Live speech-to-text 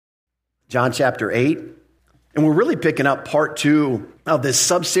John chapter 8. And we're really picking up part 2 of this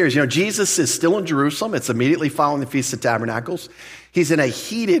sub-series. Jesus is still in Jerusalem. It's immediately following the Feast of Tabernacles. He's in a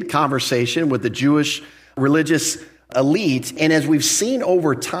heated conversation with the Jewish religious elite. And as we've seen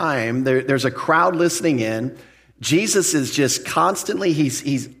over time, there's a crowd listening in. Jesus is just constantly,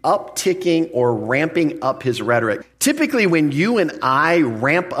 he's upticking or ramping up his rhetoric. Typically, when you and I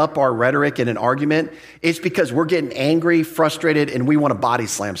ramp up our rhetoric in an argument, it's because we're getting angry, frustrated, and we want to body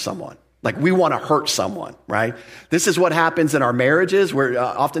slam someone. Like we want to hurt someone, right? This is what happens in our marriages where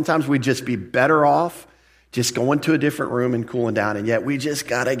oftentimes we'd just be better off just going to a different room and cooling down. And yet we just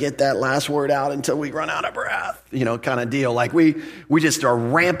got to get that last word out until we run out of breath, kind of deal. Like we just are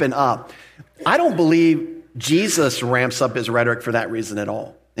ramping up. I don't believe Jesus ramps up his rhetoric for that reason at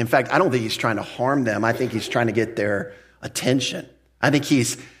all. In fact, I don't think he's trying to harm them. I think he's trying to get their attention. I think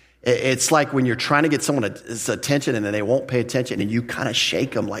it's like when you're trying to get someone's attention and then they won't pay attention and you kind of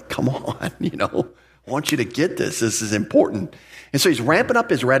shake them like, come on, I want you to get this. This is important. And so he's ramping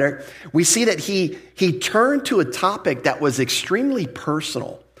up his rhetoric. We see that he turned to a topic that was extremely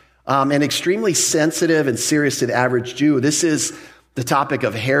personal and extremely sensitive and serious to the average Jew. This is the topic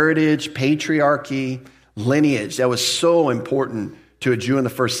of heritage, patriarchy, lineage. That was so important to a Jew in the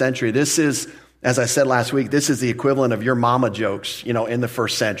first century. This is, as I said last week, this is the equivalent of your mama jokes, in the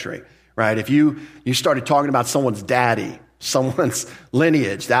first century, right? If you started talking about someone's daddy, someone's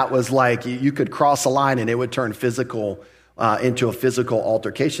lineage, that was like you could cross a line and it would turn physical into a physical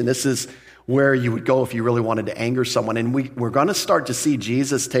altercation. This is where you would go if you really wanted to anger someone. And we're going to start to see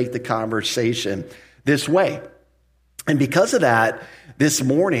Jesus take the conversation this way. And because of that, this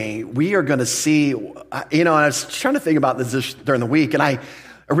morning, we are going to see, and I was trying to think about this during the week, and I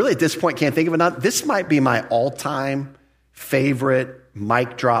really at this point can't think of it. This might be my all-time favorite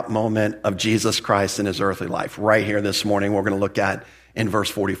mic drop moment of Jesus Christ in his earthly life. Right here this morning, we're going to look at in verse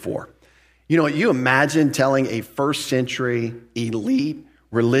 44. You imagine telling a first century elite,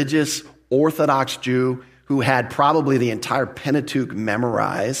 religious, Orthodox Jew who had probably the entire Pentateuch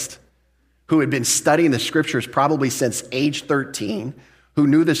memorized, who had been studying the scriptures probably since age 13, who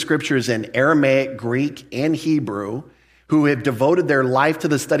knew the scriptures in Aramaic, Greek, and Hebrew, who have devoted their life to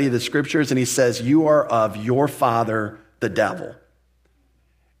the study of the scriptures, and he says, you are of your father, the devil.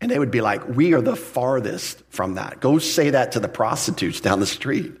 And they would be like, we are the farthest from that. Go say that to the prostitutes down the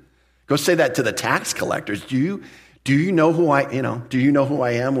street. Go say that to the tax collectors. Do you know who I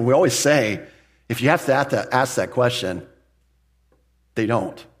am? And we always say, if you have to ask that question, they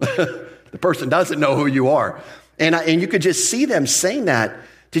don't. The person doesn't know who you are. And you could just see them saying that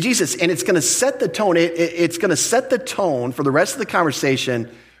to Jesus. And it's going to set the tone. It's going to set the tone for the rest of the conversation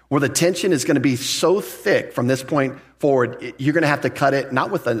where the tension is going to be so thick from this point forward. You're going to have to cut it, not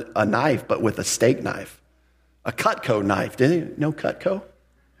with a knife, but with a steak knife. A Cutco knife. Did you know Cutco?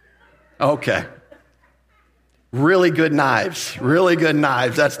 Okay. Really good knives. Really good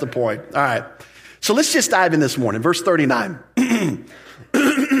knives. That's the point. All right. So let's just dive in this morning. Verse 39.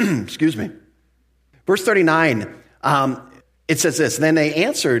 Excuse me. Verse 39, it says this, then they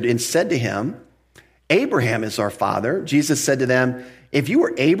answered and said to him, Abraham is our father. Jesus said to them, if you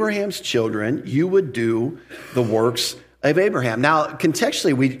were Abraham's children, you would do the works of Abraham. Now,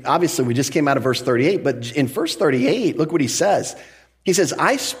 contextually, we just came out of verse 38, but in verse 38, look what he says. He says,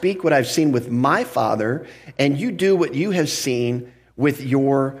 I speak what I've seen with my father, and you do what you have seen with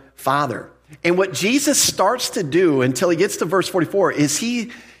your father. And what Jesus starts to do until he gets to verse 44 is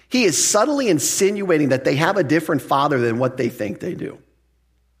he is subtly insinuating that they have a different father than what they think they do.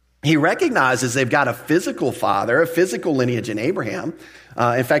 He recognizes they've got a physical father, a physical lineage in Abraham.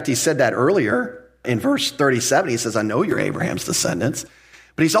 In fact, he said that earlier in verse 37. He says, I know you're Abraham's descendants.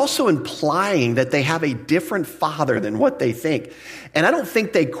 But he's also implying that they have a different father than what they think. And I don't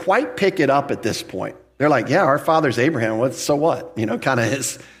think they quite pick it up at this point. They're like, yeah, our father's Abraham. So what? Kind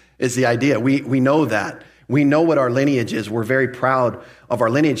of is the idea. We know that. We know what our lineage is. We're very proud of our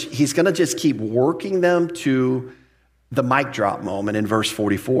lineage. He's going to just keep working them to the mic drop moment in verse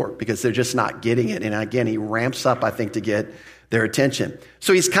 44 because they're just not getting it. And again, he ramps up, I think, to get their attention.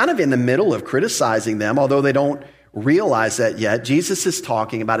 So he's kind of in the middle of criticizing them, although they don't realize that yet. Jesus is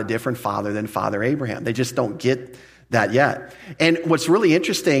talking about a different father than Father Abraham. They just don't get that yet. And what's really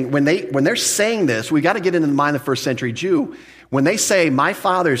interesting, when they're saying this, we got to get into the mind of the first century Jew. When they say, my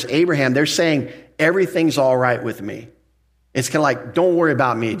father's Abraham, they're saying, everything's all right with me. It's kind of like, don't worry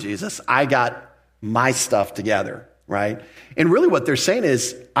about me, Jesus. I got my stuff together, right? And really what they're saying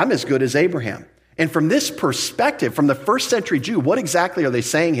is, I'm as good as Abraham. And from this perspective, from the first century Jew, what exactly are they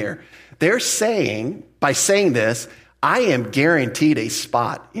saying here? They're saying, by saying this, I am guaranteed a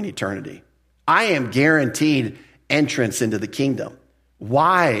spot in eternity. I am guaranteed entrance into the kingdom.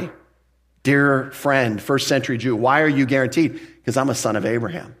 Why Dear friend, first century Jew, why are you guaranteed? Because I'm a son of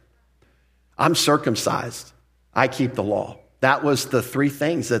Abraham. I'm circumcised. I keep the law. That was the three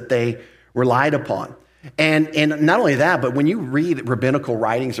things that they relied upon. And not only that, but when you read rabbinical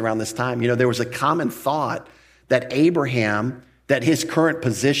writings around this time, there was a common thought that Abraham, that his current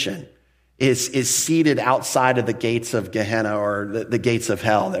position is seated outside of the gates of Gehenna, or the gates of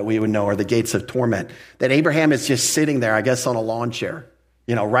hell that we would know, or the gates of torment. That Abraham is just sitting there, I guess, on a lawn chair,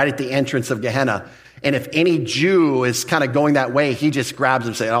 right at the entrance of Gehenna. And if any Jew is kind of going that way, he just grabs him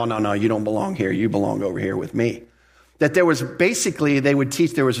and says, oh, no, you don't belong here. You belong over here with me. That there was basically, they would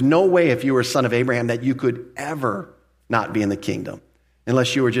teach there was no way if you were a son of Abraham that you could ever not be in the kingdom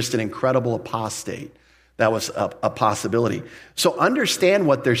unless you were just an incredible apostate. That was a possibility. So understand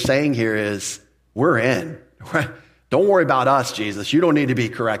what they're saying here is, we're in. Don't worry about us, Jesus. You don't need to be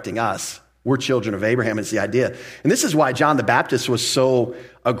correcting us. We're children of Abraham is the idea. And this is why John the Baptist was so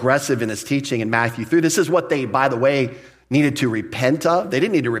aggressive in his teaching in Matthew 3. This is what they, by the way, needed to repent of. They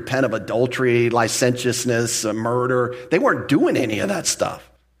didn't need to repent of adultery, licentiousness, murder. They weren't doing any of that stuff.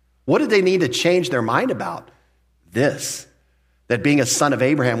 What did they need to change their mind about? This. That being a son of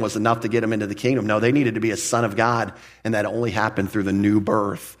Abraham was enough to get them into the kingdom. No, they needed to be a son of God, and that only happened through the new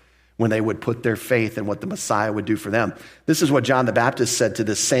birth, when they would put their faith in what the Messiah would do for them. This is what John the Baptist said to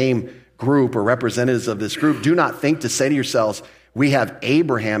the same group, or representatives of this group. Do not think to say to yourselves, we have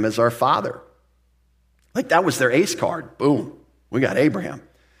Abraham as our father. Like that was their ace card. Boom, we got Abraham.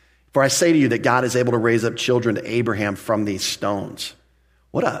 For I say to you that God is able to raise up children to Abraham from these stones.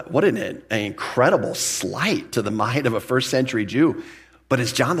 What an incredible slight to the mind of a first century Jew. But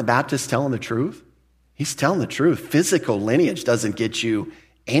is John the Baptist telling the truth? He's telling the truth. Physical lineage doesn't get you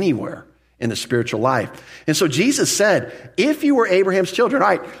anywhere in the spiritual life. And so Jesus said, if you were Abraham's children, all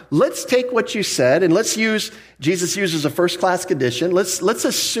right, let's take what you said and Jesus uses a first-class condition. Let's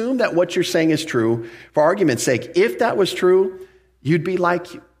assume that what you're saying is true for argument's sake. If that was true, you'd be like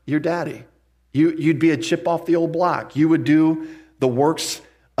your daddy. You'd be a chip off the old block. You would do the works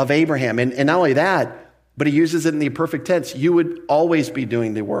of Abraham. And not only that, but he uses it in the perfect tense. You would always be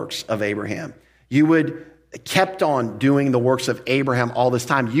doing the works of Abraham. You would kept on doing the works of Abraham all this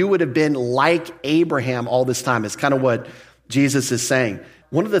time. You would have been like Abraham all this time. It's kind of what Jesus is saying.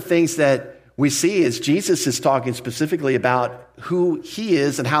 One of the things that we see is Jesus is talking specifically about who he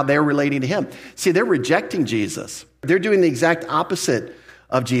is and how they're relating to him. See, they're rejecting Jesus. They're doing the exact opposite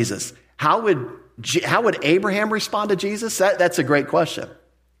of Jesus. How would Abraham respond to Jesus? That's a great question.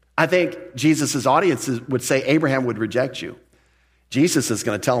 I think Jesus' audience would say Abraham would reject you. Jesus is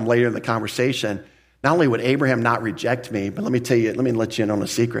going to tell him later in the conversation, not only would Abraham not reject me, but let me let you in on a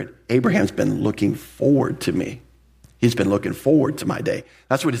secret. Abraham's been looking forward to me. He's been looking forward to my day.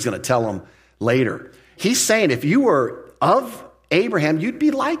 That's what he's going to tell him later. He's saying if you were of Abraham, you'd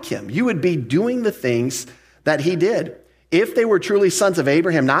be like him. You would be doing the things that he did. If they were truly sons of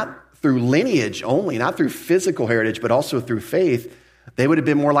Abraham, not through lineage only, not through physical heritage, but also through faith, they would have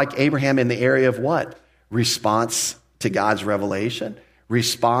been more like Abraham in the area of what? Response to God's revelation,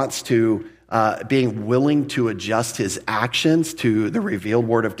 response to being willing to adjust his actions to the revealed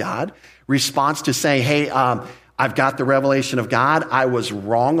word of God, response to saying, hey, I've got the revelation of God. I was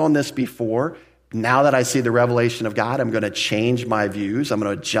wrong on this before. Now that I see the revelation of God, I'm going to change my views. I'm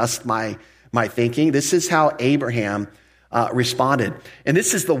going to adjust my thinking. This is how Abraham responded. And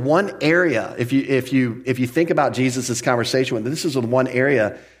this is the one area, if you think about Jesus' conversation with them, this is the one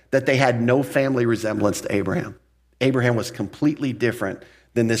area that they had no family resemblance to Abraham. Abraham was completely different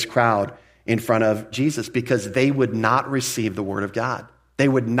than this crowd in front of Jesus because they would not receive the word of God. They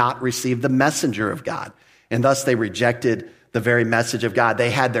would not receive the messenger of God. And thus they rejected the very message of God. They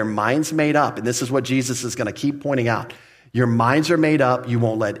had their minds made up. And this is what Jesus is going to keep pointing out. Your minds are made up. You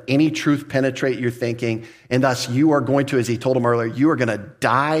won't let any truth penetrate your thinking. And thus you are going to, as he told him earlier, you are going to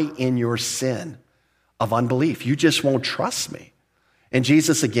die in your sin of unbelief. You just won't trust me. And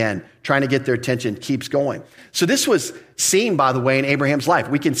Jesus, again, trying to get their attention, keeps going. So this was seen, by the way, in Abraham's life.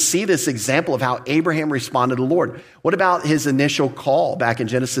 We can see this example of how Abraham responded to the Lord. What about his initial call back in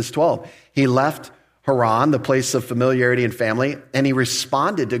Genesis 12? He left Haran, the place of familiarity and family, and he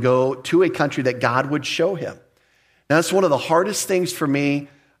responded to go to a country that God would show him. Now, that's one of the hardest things for me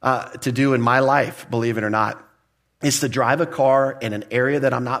to do in my life, believe it or not, is to drive a car in an area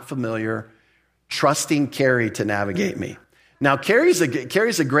that I'm not familiar, trusting Carrie to navigate me. Now, Carrie's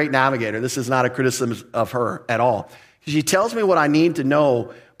a great navigator. This is not a criticism of her at all. She tells me what I need to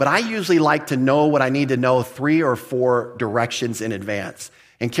know, but I usually like to know what I need to know 3 or 4 directions in advance.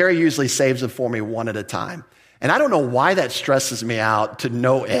 And Carrie usually saves them for me one at a time. And I don't know why that stresses me out to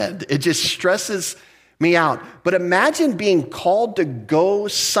no end. It just stresses me out. But imagine being called to go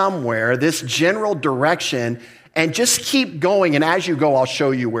somewhere, this general direction, and just keep going. And as you go, I'll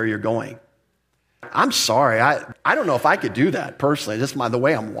show you where you're going. I'm sorry. I don't know if I could do that personally. Just the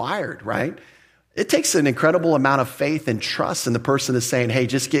way I'm wired, right? It takes an incredible amount of faith and trust in the person is saying, hey,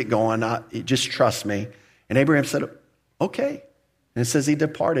 just get going. Just trust me. And Abraham said, okay. And it says he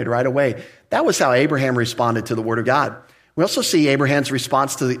departed right away. That was how Abraham responded to the word of God. We also see Abraham's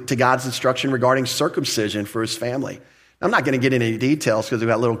response to God's instruction regarding circumcision for his family. I'm not going to get into any details because we've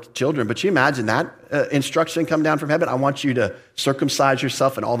got little children, but you imagine that instruction come down from heaven. I want you to circumcise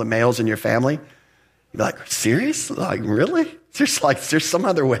yourself and all the males in your family. You'd be like, serious? Like, really? There's some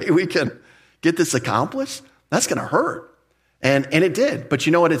other way we can get this accomplished? That's going to hurt. And it did. But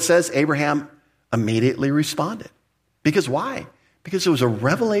you know what it says? Abraham immediately responded. Because why? Because it was a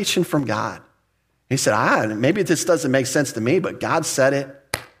revelation from God. He said, maybe this doesn't make sense to me, but God said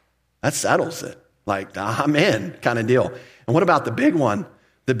it. That settles it. Like, I'm in kind of deal. And what about the big one?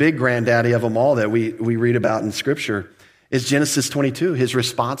 The big granddaddy of them all that we read about in Scripture is Genesis 22, his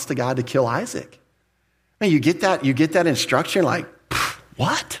response to God to kill Isaac. Man, you get that instruction like,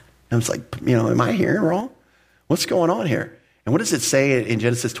 what? And it's like, am I hearing wrong? What's going on here? And what does it say in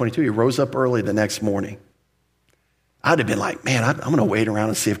Genesis 22? He rose up early the next morning. I'd have been like, man, I'm going to wait around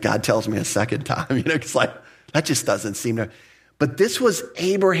and see if God tells me a second time. It's like, that just doesn't seem to. But this was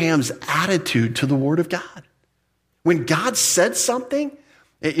Abraham's attitude to the word of God. When God said something,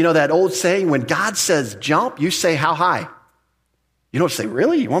 that old saying, when God says jump, you say how high? You don't say,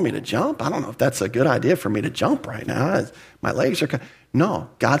 really? You want me to jump? I don't know if that's a good idea for me to jump right now. My legs are... No,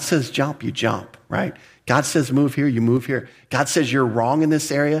 God says jump, you jump, right? God says move here, you move here. God says you're wrong in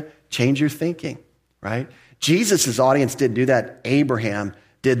this area, change your thinking, right? Jesus' audience didn't do that. Abraham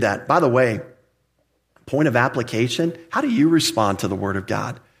did that. By the way, point of application, how do you respond to the word of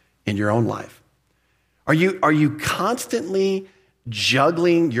God in your own life? Are you constantly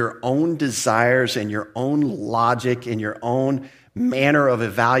juggling your own desires and your own logic and your own manner of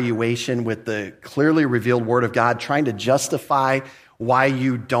evaluation with the clearly revealed word of God, trying to justify why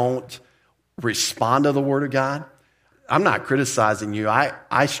you don't respond to the word of God? I'm not criticizing you.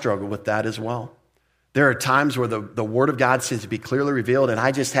 I struggle with that as well. There are times where the word of God seems to be clearly revealed, and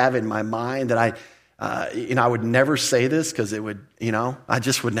I just have in my mind that I would never say this because it would, I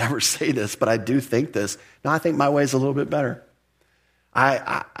just would never say this, but I do think this. No, I think my way is a little bit better.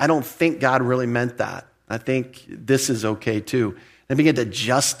 I don't think God really meant that. I think this is okay too. And begin to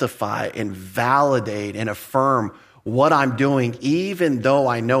justify and validate and affirm what I'm doing, even though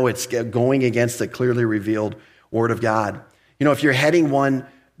I know it's going against the clearly revealed word of God. If you're heading one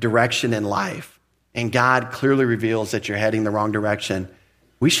direction in life and God clearly reveals that you're heading the wrong direction,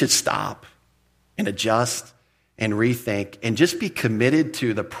 we should stop and adjust and rethink and just be committed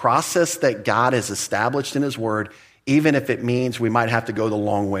to the process that God has established in his word, even if it means we might have to go the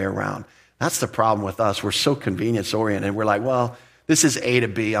long way around. That's the problem with us. We're so convenience oriented. We're like, well, this is A to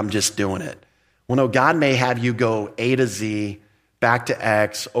B. I'm just doing it. Well, no, God may have you go A to Z, back to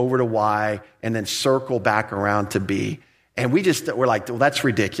X, over to Y, and then circle back around to B. And we're like, well, that's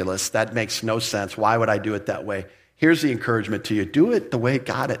ridiculous. That makes no sense. Why would I do it that way? Here's the encouragement to you. Do it the way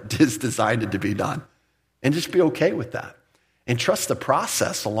God has designed it to be done. And just be okay with that. And trust the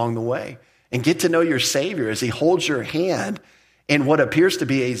process along the way. And get to know your Savior as he holds your hand in what appears to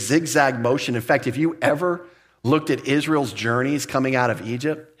be a zigzag motion. In fact, if you ever looked at Israel's journeys coming out of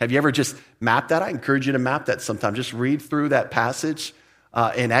Egypt, have you ever just mapped that? I encourage you to map that sometime. Just read through that passage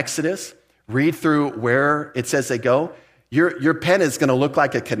in Exodus. Read through where it says they go. Your pen is going to look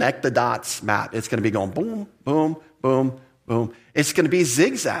like a connect the dots map. It's going to be going boom, boom, boom, boom. It's going to be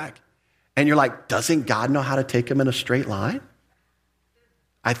zigzag. And you're like, doesn't God know how to take them in a straight line?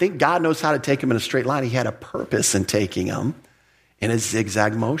 I think God knows how to take them in a straight line. He had a purpose in taking them in a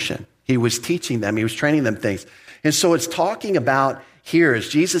zigzag motion. He was teaching them. He was training them things. And so it's talking about here, as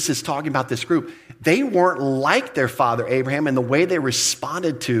Jesus is talking about this group, they weren't like their father Abraham in the way they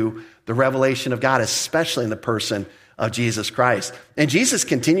responded to the revelation of God, especially in the person of Jesus Christ. And Jesus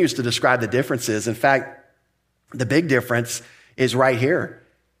continues to describe the differences. In fact, the big difference is right here.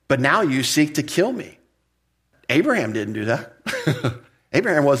 But now you seek to kill me. Abraham didn't do that.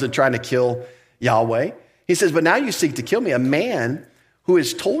 Abraham wasn't trying to kill Yahweh. He says, but now you seek to kill me, a man who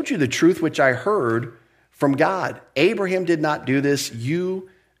has told you the truth which I heard from God. Abraham did not do this. You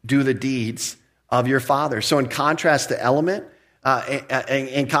do the deeds of your father. So in contrast to Abraham,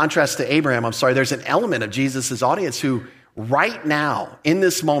 there's an element of Jesus' audience who right now, in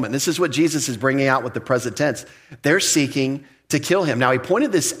this moment, this is what Jesus is bringing out with the present tense, they're seeking to kill him. Now, he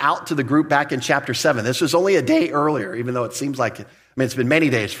pointed this out to the group back in chapter 7. This was only a day earlier, even though it seems like mean, it's been many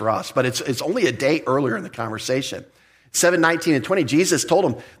days for us, but it's only a day earlier in the conversation. 7:19 and 20, Jesus told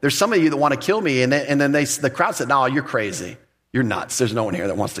them, there's some of you that want to kill me. And then the crowd said, no, you're crazy. You're nuts. There's no one here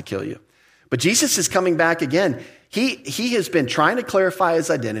that wants to kill you. But Jesus is coming back again. He has been trying to clarify his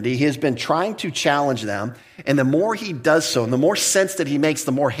identity. He has been trying to challenge them. And the more he does so, and the more sense that he makes,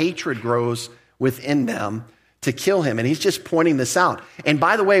 the more hatred grows within them to kill him. And he's just pointing this out. And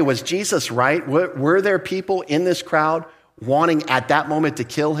by the way, was Jesus right? Were there people in this crowd wanting at that moment to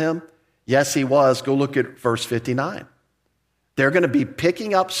kill him? Yes, he was. Go look at verse 59. They're going to be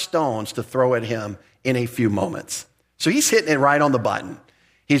picking up stones to throw at him in a few moments. So he's hitting it right on the button.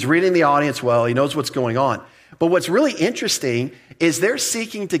 He's reading the audience well. He knows what's going on. But what's really interesting is they're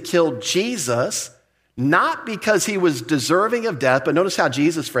seeking to kill Jesus, not because he was deserving of death, but notice how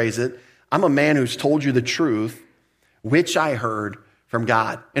Jesus phrased it. I'm a man who's told you the truth, which I heard from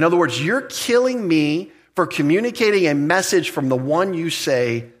God. In other words, you're killing me for communicating a message from the one you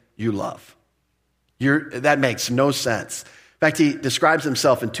say you love. That makes no sense. In fact, he describes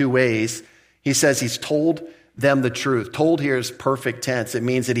himself in two ways. He says he's told them the truth. Told here is perfect tense. It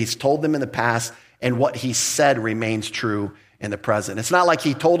means that he's told them in the past, and what he said remains true in the present. It's not like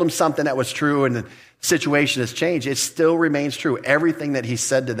he told them something that was true and the situation has changed. It still remains true. Everything that he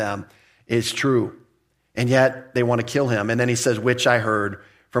said to them is true. And yet they want to kill him. And then he says, which I heard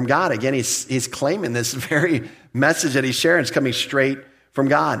from God. Again, he's claiming this very message that he's sharing is coming straight from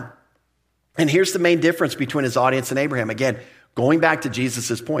God. And here's the main difference between his audience and Abraham. Again, going back to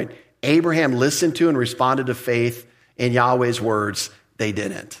Jesus' point, Abraham listened to and responded to faith in Yahweh's words. They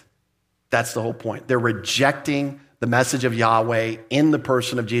didn't. That's the whole point. They're rejecting the message of Yahweh in the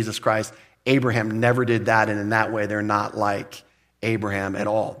person of Jesus Christ. Abraham never did that, and in that way, they're not like Abraham at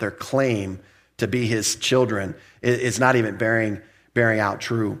all. Their claim to be his children is not even bearing out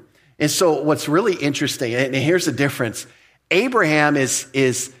true. And so what's really interesting, and here's the difference, Abraham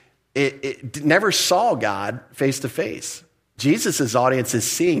never saw God face to face. Jesus' audience is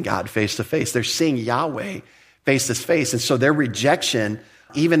seeing God face to face. They're seeing Yahweh face to face. And so their rejection,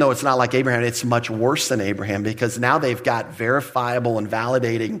 even though it's not like Abraham, it's much worse than Abraham because now they've got verifiable and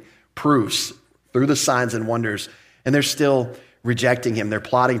validating proofs through the signs and wonders, and they're still rejecting him. They're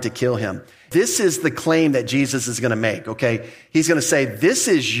plotting to kill him. This is the claim that Jesus is going to make, okay? He's going to say, this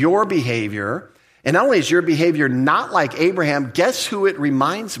is your behavior. And not only is your behavior not like Abraham, guess who it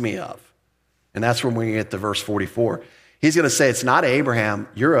reminds me of? And that's when we get to verse 44. He's going to say, it's not Abraham.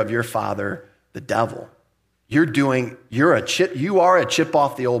 You're of your father, the devil. You are a chip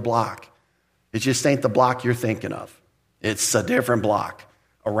off the old block. It just ain't the block you're thinking of. It's a different block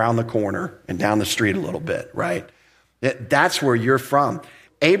around the corner and down the street a little bit, right? That's where you're from.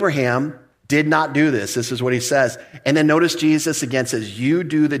 Abraham did not do this. This is what he says. And then notice Jesus again says, you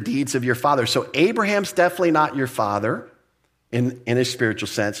do the deeds of your father. So Abraham's definitely not your father in a spiritual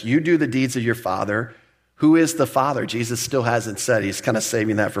sense. You do the deeds of your father. Who is the father? Jesus still hasn't said. He's kind of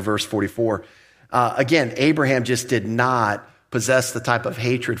saving that for verse 44. Again, Abraham just did not possess the type of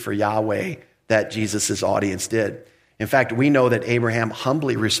hatred for Yahweh that Jesus' audience did. In fact, we know that Abraham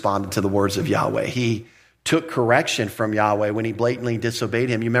humbly responded to the words of Yahweh. He took correction from Yahweh when he blatantly disobeyed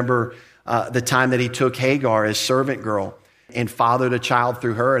him. You remember the time that he took Hagar, his servant girl, and fathered a child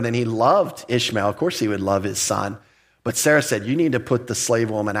through her, and then he loved Ishmael. Of course he would love his son. But Sarah said, you need to put the slave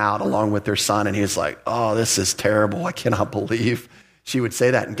woman out along with their son. And he was like, oh, this is terrible. I cannot believe she would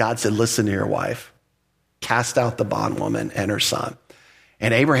say that. And God said, listen to your wife. Cast out the bondwoman and her son.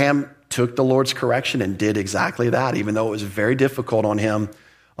 And Abraham took the Lord's correction and did exactly that, even though it was very difficult on him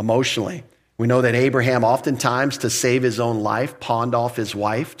emotionally. We know that Abraham oftentimes, to save his own life, pawned off his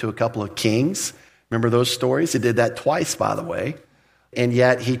wife to a couple of kings. Remember those stories? He did that twice, by the way. And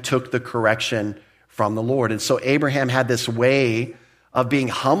yet he took the correction from the Lord. And so Abraham had this way of being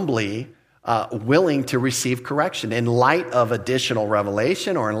humbly willing to receive correction in light of additional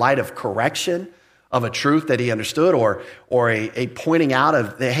revelation or in light of correction of a truth that he understood or a pointing out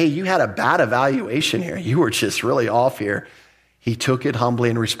of, hey, you had a bad evaluation here. You were just really off here. He took it humbly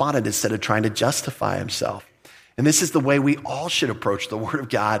and responded instead of trying to justify himself. And this is the way we all should approach the Word of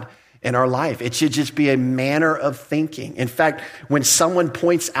God in our life. It should just be a manner of thinking. In fact, when someone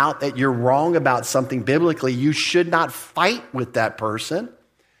points out that you're wrong about something biblically, you should not fight with that person.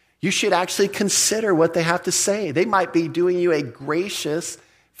 You should actually consider what they have to say. They might be doing you a gracious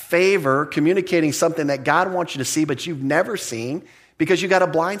favor, communicating something that God wants you to see, but you've never seen because you got a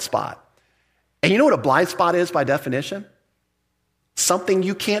blind spot. And you know what a blind spot is by definition? Something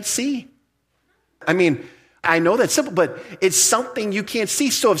you can't see. I mean, I know that's simple, but it's something you can't see.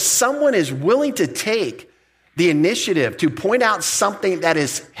 So if someone is willing to take the initiative to point out something that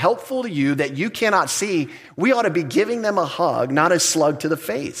is helpful to you that you cannot see, we ought to be giving them a hug, not a slug to the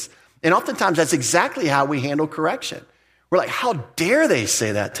face. And oftentimes that's exactly how we handle correction. We're like, how dare they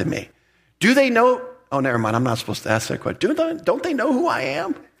say that to me? Do they know? Oh, never mind. I'm not supposed to ask that question. Don't they know who I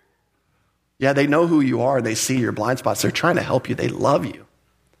am? Yeah, they know who you are. They see your blind spots. They're trying to help you. They love you.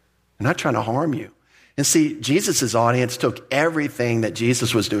 They're not trying to harm you. And see, Jesus' audience took everything that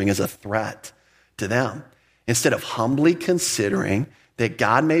Jesus was doing as a threat to them, instead of humbly considering that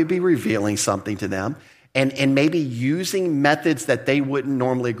God may be revealing something to them and maybe using methods that they wouldn't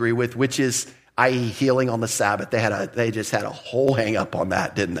normally agree with, which is, i.e., healing on the Sabbath. They just had a whole hang up on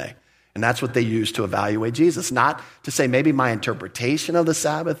that, didn't they? And that's what they used to evaluate Jesus. Not to say maybe my interpretation of the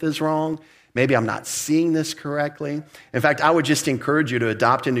Sabbath is wrong. Maybe I'm not seeing this correctly. In fact, I would just encourage you to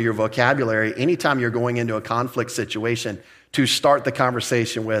adopt into your vocabulary anytime you're going into a conflict situation to start the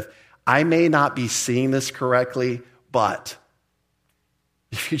conversation with, I may not be seeing this correctly, but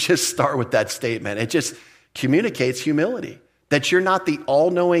if you just start with that statement, it just communicates humility, that you're not the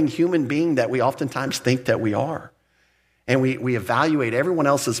all-knowing human being that we oftentimes think that we are. And we evaluate everyone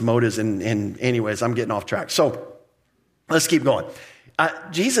else's motives in anyways, I'm getting off track. So let's keep going.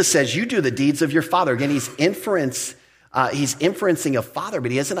 Jesus says, you do the deeds of your father. Again, he's inferencing a father,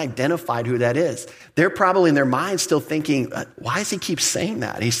 but he hasn't identified who that is. They're probably in their mind still thinking, why does he keep saying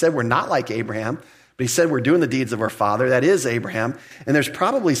that? He said, we're not like Abraham, but he said, we're doing the deeds of our father. That is Abraham. And there's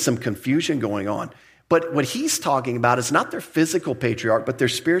probably some confusion going on. But what he's talking about is not their physical patriarch, but their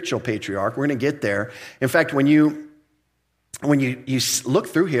spiritual patriarch. We're going to get there. In fact, when you look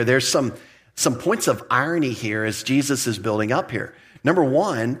through here, there's some points of irony here as Jesus is building up here. Number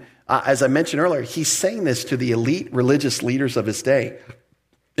one, as I mentioned earlier, he's saying this to the elite religious leaders of his day.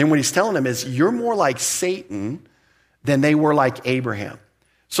 And what he's telling them is, you're more like Satan than they were like Abraham.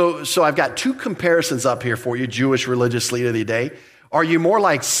 So I've got two comparisons up here for you, Jewish religious leader of the day. Are you more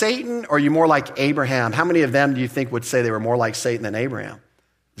like Satan or are you more like Abraham? How many of them do you think would say they were more like Satan than Abraham?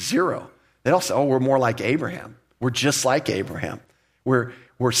 Zero. They'd all say, we're more like Abraham. We're just like Abraham. We're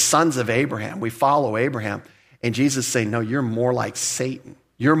sons of Abraham. We follow Abraham. And Jesus is saying, no, you're more like Satan.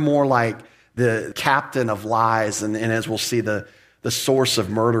 You're more like the captain of lies, and as we'll see, the source of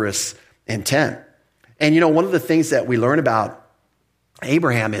murderous intent. And one of the things that we learn about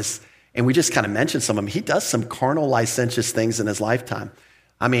Abraham is, and we just kind of mentioned some of them, he does some carnal, licentious things in his lifetime.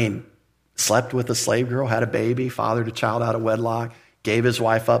 I mean, slept with a slave girl, had a baby, fathered a child out of wedlock, gave his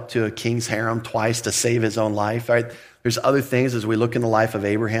wife up to a king's harem twice to save his own life. Right? There's other things as we look in the life of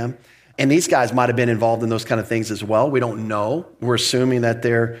Abraham. And these guys might have been involved in those kind of things as well. We don't know. We're assuming that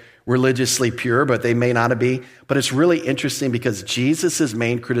they're religiously pure, but they may not be. But it's really interesting because Jesus'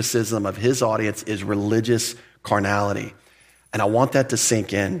 main criticism of his audience is religious carnality. And I want that to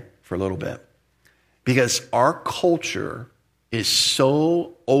sink in for a little bit. Because our culture is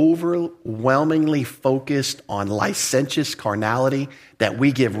so overwhelmingly focused on licentious carnality that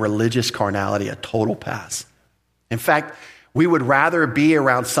we give religious carnality a total pass. In fact, we would rather be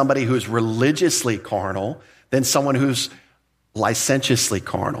around somebody who's religiously carnal than someone who's licentiously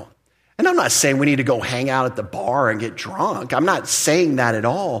carnal. And I'm not saying we need to go hang out at the bar and get drunk. I'm not saying that at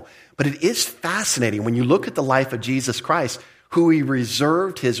all. But it is fascinating when you look at the life of Jesus Christ, who he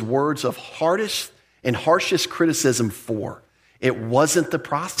reserved his words of hardest and harshest criticism for. It wasn't the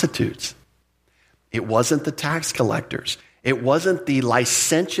prostitutes. It wasn't the tax collectors. It wasn't the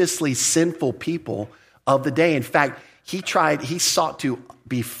licentiously sinful people of the day. In fact, he sought to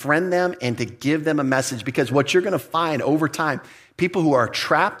befriend them and to give them a message, because what you're going to find over time, people who are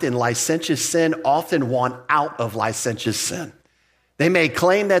trapped in licentious sin often want out of licentious sin. They may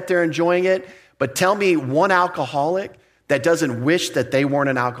claim that they're enjoying it, but tell me one alcoholic that doesn't wish that they weren't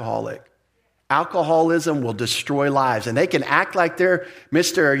an alcoholic. Alcoholism will destroy lives, and they can act like they're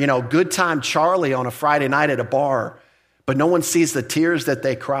Mr. Good Time Charlie on a Friday night at a bar, but no one sees the tears that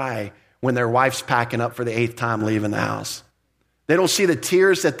they cry when their wife's packing up for the 8th time leaving the house. They don't see the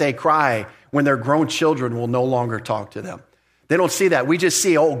tears that they cry when their grown children will no longer talk to them. They don't see that. We just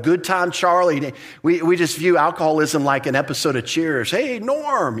see, Good Time Charlie. We just view alcoholism like an episode of Cheers. Hey,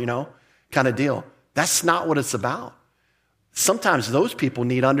 Norm, kind of deal. That's not what it's about. Sometimes those people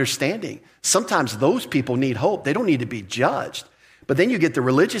need understanding. Sometimes those people need hope. They don't need to be judged. But then you get the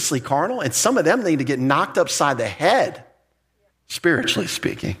religiously carnal, and some of them need to get knocked upside the head, spiritually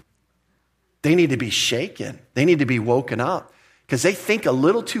speaking. They need to be shaken. They need to be woken up because they think a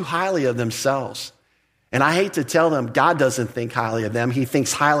little too highly of themselves. And I hate to tell them, God doesn't think highly of them. He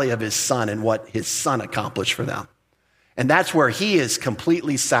thinks highly of his son and what his son accomplished for them. And that's where he is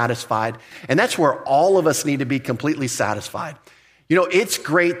completely satisfied. And that's where all of us need to be completely satisfied. You know, it's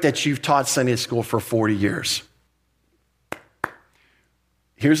great that you've taught Sunday school for 40 years.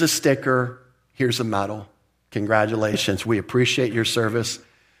 Here's a sticker. Here's a medal. Congratulations. We appreciate your service.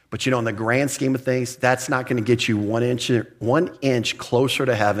 But you know, in the grand scheme of things, that's not going to get you 1 inch closer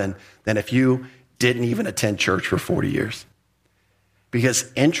to heaven than if you didn't even attend church for 40 years. Because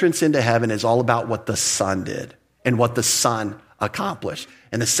entrance into heaven is all about what the Son did and what the Son accomplished.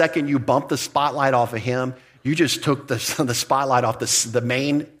 And the second you bump the spotlight off of him, you just took the spotlight off the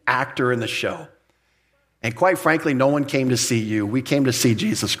main actor in the show. And quite frankly, no one came to see you. We came to see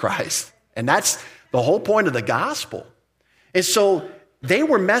Jesus Christ. And that's the whole point of the gospel. And so they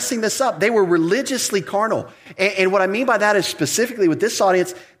were messing this up. They were religiously carnal. And what I mean by that is specifically with this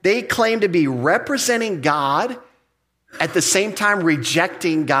audience, they claim to be representing God at the same time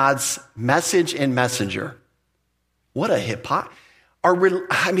rejecting God's message and messenger. What a hypocrite.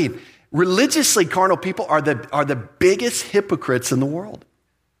 Religiously carnal people are the biggest hypocrites in the world.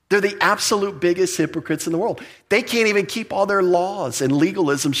 They're the absolute biggest hypocrites in the world. They can't even keep all their laws and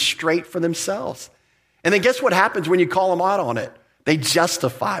legalism straight for themselves. And then guess what happens when you call them out on it? They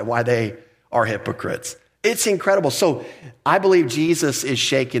justify why they are hypocrites. It's incredible. So I believe Jesus is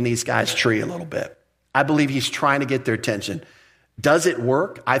shaking these guys' tree a little bit. I believe he's trying to get their attention. Does it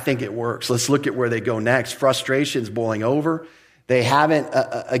work? I think it works. Let's look at where they go next. Frustration's boiling over. They haven't,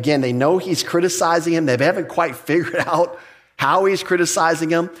 again, they know he's criticizing him. They haven't quite figured out how he's criticizing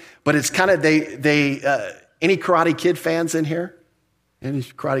him. But it's kind of, any Karate Kid fans in here? Any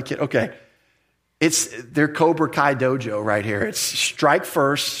Karate Kid? Okay. It's their Cobra Kai dojo right here. It's strike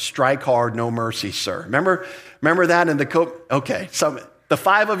first, strike hard, no mercy, sir. Remember that in the okay. So the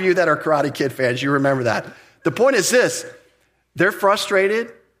 5 of you that are Karate Kid fans, you remember that. The point is this: they're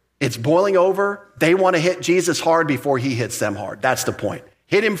frustrated. It's boiling over. They want to hit Jesus hard before he hits them hard. That's the point.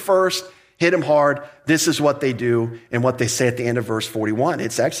 Hit him first, hit him hard. This is what they do and what they say at the end of verse 41.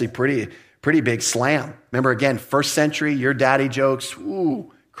 It's actually pretty big slam. Remember again, first century, your daddy jokes,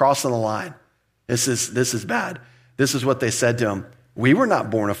 crossing the line. This is bad. This is what they said to him. We were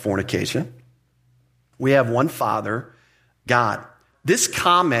not born of fornication. We have one Father, God. This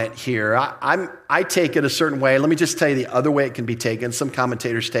comment here, I take it a certain way. Let me just tell you the other way it can be taken. Some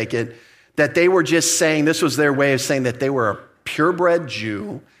commentators take it that they were just saying, this was their way of saying that they were a purebred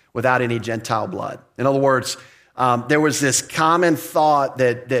Jew without any Gentile blood. In other words, there was this common thought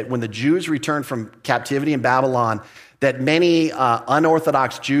that when the Jews returned from captivity in Babylon, that many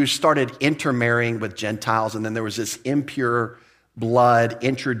unorthodox Jews started intermarrying with Gentiles, and then there was this impure blood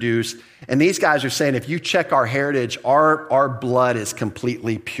introduced. And these guys are saying, if you check our heritage, our blood is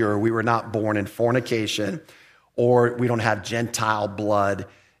completely pure. We were not born in fornication, or we don't have Gentile blood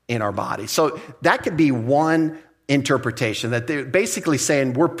in our body. So that could be one interpretation, that they're basically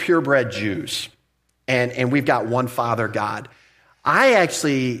saying we're purebred Jews, and we've got one Father, God. I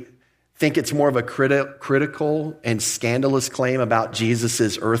actually think it's more of a critical and scandalous claim about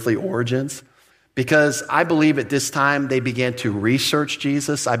Jesus' earthly origins, because I believe at this time they began to research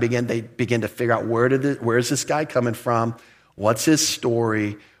Jesus. They began to figure out where is this guy coming from? What's his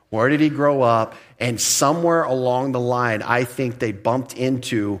story? Where did he grow up? And somewhere along the line, I think they bumped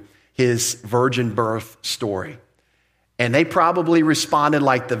into his virgin birth story. And they probably responded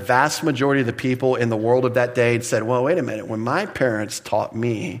like the vast majority of the people in the world of that day and said, well, wait a minute. When my parents taught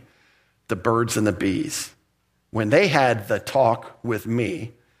me the birds and the bees, when they had the talk with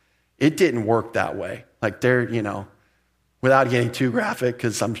me, it didn't work that way. Like they're, without getting too graphic,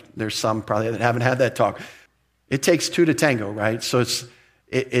 because there's some probably that haven't had that talk. It takes 2 to tango, right? So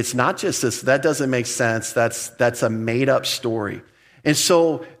it's not just this. That doesn't make sense. That's a made up story. And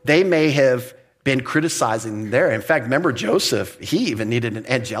so they may have been criticizing there. In fact, remember Joseph, he even needed an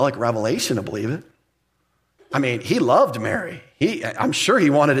angelic revelation to believe it. I mean, he loved Mary. I'm sure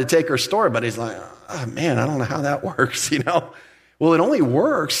he wanted to take her story, but he's like, oh, man, I don't know how that works, Well, it only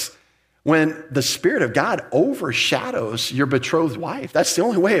works when the Spirit of God overshadows your betrothed wife. That's the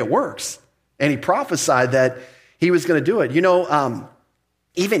only way it works. And he prophesied that he was going to do it.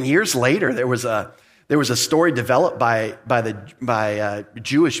 Even years later, there was a story developed by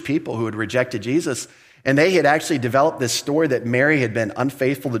Jewish people who had rejected Jesus. And they had actually developed this story that Mary had been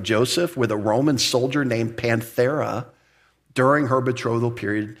unfaithful to Joseph with a Roman soldier named Panthera during her betrothal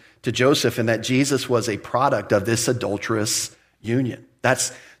period to Joseph, and that Jesus was a product of this adulterous union.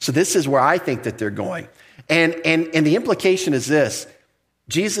 So this is where I think that they're going. And the implication is this: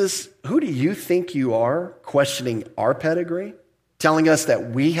 Jesus, who do you think you are, questioning our pedigree, telling us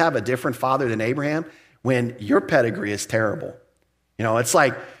that we have a different father than Abraham when your pedigree is terrible? It's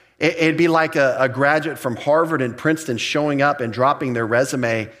like, it'd be like a graduate from Harvard and Princeton showing up and dropping their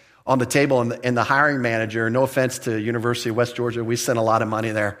resume on the table, and the hiring manager, no offense to University of West Georgia, we send a lot of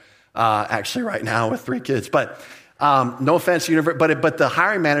money there, actually right now with 3 kids, but no offense to University, but the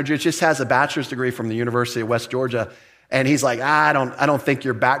hiring manager just has a bachelor's degree from the University of West Georgia, and he's like, I don't think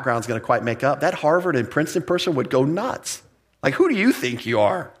your background's going to quite make up. That Harvard and Princeton person would go nuts. Like, who do you think you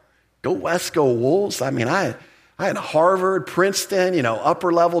are? Go West, go Wolves. I mean, I had Harvard, Princeton,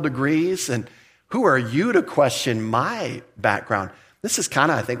 upper level degrees, and who are you to question my background? This is kind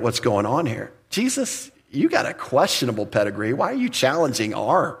of, I think, what's going on here. Jesus, you got a questionable pedigree. Why are you challenging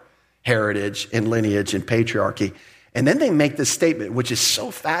our heritage and lineage and patriarchy? And then they make this statement, which is so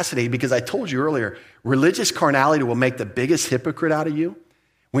fascinating because I told you earlier, religious carnality will make the biggest hypocrite out of you.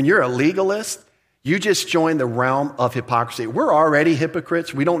 When you're a legalist, you just join the realm of hypocrisy. We're already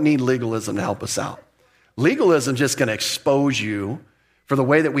hypocrites. We don't need legalism to help us out. Legalism is just going to expose you for the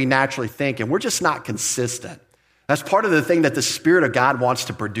way that we naturally think, and we're just not consistent. That's part of the thing that the Spirit of God wants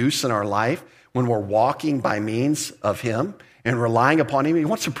to produce in our life when we're walking by means of Him and relying upon Him. He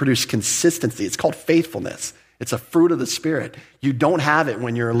wants to produce consistency. It's called faithfulness. It's a fruit of the Spirit. You don't have it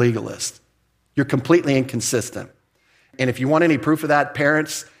when you're a legalist. You're completely inconsistent. And if you want any proof of that,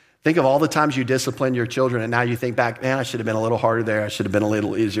 parents, think of all the times you disciplined your children, and now you think back, man, I should have been a little harder there. I should have been a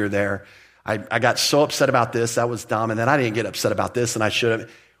little easier there. I got so upset about this. That was dumb. And then I didn't get upset about this, and I should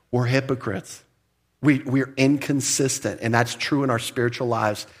have. We're hypocrites. We're inconsistent, and that's true in our spiritual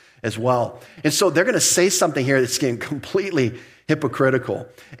lives as well. And so they're going to say something here that's getting completely hypocritical.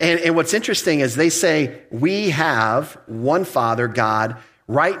 And what's interesting is they say, we have one Father, God.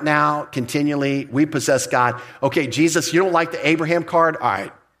 Right now, continually, we possess God. Okay, Jesus, you don't like the Abraham card? All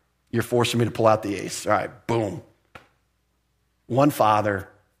right, you're forcing me to pull out the ace. All right, boom. One Father,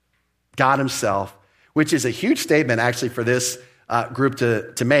 God Himself, which is a huge statement actually for this group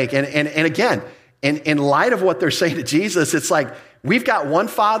to make. And again, in light of what they're saying to Jesus, it's like, we've got one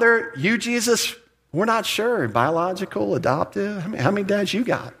Father, you, Jesus, we're not sure. Biological, adoptive, how many dads you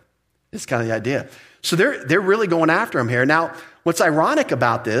got? It's kind of the idea. So they're really going after Him here. Now, what's ironic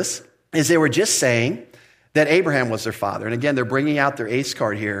about this is they were just saying that Abraham was their father. And again, they're bringing out their ace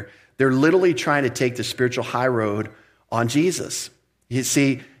card here. They're literally trying to take the spiritual high road on Jesus. You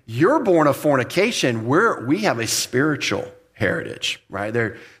see, you're born of fornication. We have a spiritual heritage, right?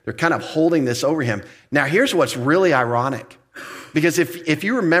 They're kind of holding this over Him. Now, here's what's really ironic. Because if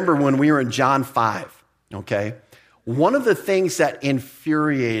you remember when we were in John 5, okay, one of the things that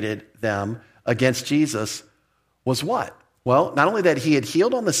infuriated them against Jesus was what? Well, not only that He had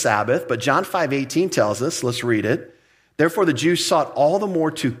healed on the Sabbath, but John 5:18 tells us, let's read it. Therefore, the Jews sought all the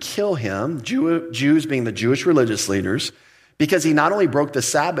more to kill Him, Jews being the Jewish religious leaders, because He not only broke the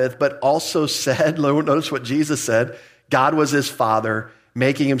Sabbath, but also said, notice what Jesus said, God was His Father,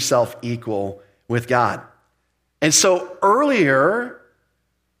 making Himself equal with God. And so earlier,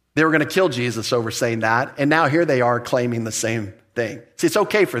 they were going to kill Jesus over saying that, and now here they are claiming the same thing. See, it's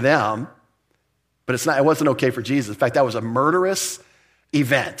okay for them, but it wasn't okay for Jesus. In fact, that was a murderous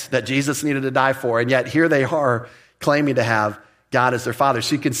event that Jesus needed to die for, and yet here they are claiming to have God as their Father.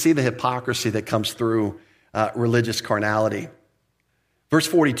 So you can see the hypocrisy that comes through religious carnality. Verse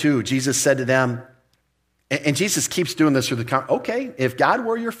 42, Jesus said to them, and Jesus keeps doing this through okay, if God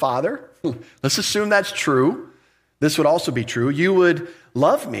were your Father, let's assume that's true. This would also be true. You would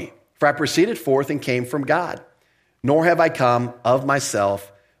love me, for I proceeded forth and came from God. Nor have I come of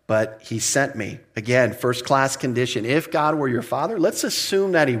myself, but He sent me. Again, first class condition. If God were your Father, let's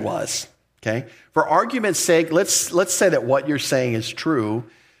assume that He was. Okay? For argument's sake, let's say that what you're saying is true.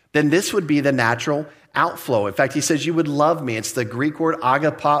 Then this would be the natural outflow. In fact, He says you would love me. It's the Greek word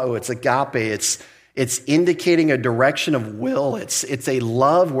agapao. It's agape. It's indicating a direction of will. It's a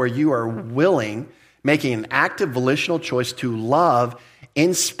love where you are willing, making an active volitional choice to love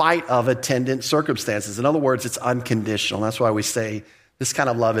in spite of attendant circumstances. In other words, it's unconditional. That's why we say this kind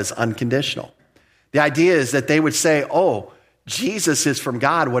of love is unconditional. The idea is that they would say, oh, Jesus is from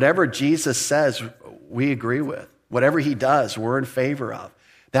God. Whatever Jesus says, we agree with. Whatever He does, we're in favor of.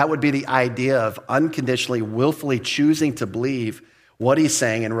 That would be the idea of unconditionally, willfully choosing to believe what He's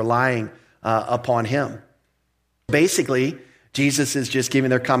saying and relying upon Him. Basically, Jesus is just giving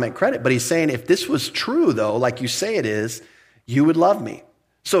their comment credit, but He's saying, if this was true, though, like you say it is, you would love me.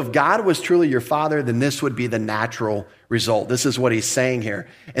 So if God was truly your Father, then this would be the natural result. This is what He's saying here.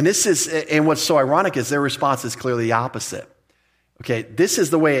 And what's so ironic is their response is clearly the opposite. Okay, this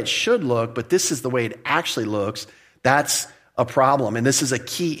is the way it should look, but this is the way it actually looks. That's a problem. And this is a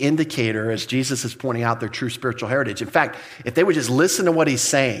key indicator, as Jesus is pointing out, their true spiritual heritage. In fact, if they would just listen to what He's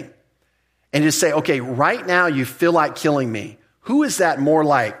saying and just say, okay, right now you feel like killing me. Who is that more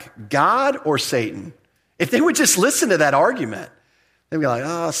like, God or Satan? If they would just listen to that argument, they'd be like,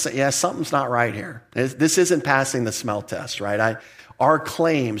 oh, yeah, something's not right here. This isn't passing the smell test, right? Our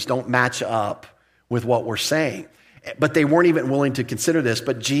claims don't match up with what we're saying. But they weren't even willing to consider this.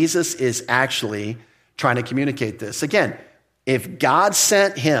 But Jesus is actually trying to communicate this. Again, if God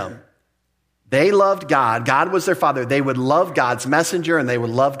sent him, they loved God. God was their father. They would love God's messenger, and they would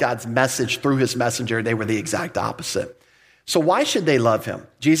love God's message through his messenger. They were the exact opposite. So why should they love him?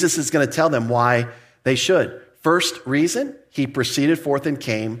 Jesus is going to tell them why they should. First reason, he proceeded forth and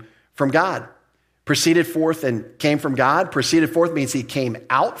came from God. Proceeded forth and came from God. Proceeded forth means he came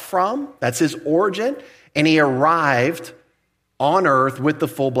out from. That's his origin. And he arrived on earth with the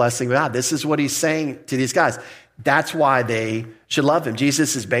full blessing of God. This is what he's saying to these guys. That's why they should love him.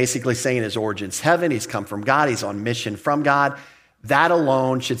 Jesus is basically saying his origin's heaven. He's come from God. He's on mission from God. That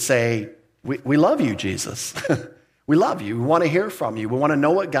alone should say, we love you, Jesus. We love you. We want to hear from you. We want to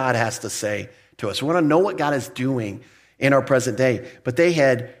know what God has to say to us. We want to know what God is doing in our present day. But they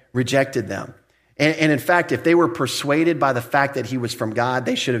had rejected them. And in fact, if they were persuaded by the fact that he was from God,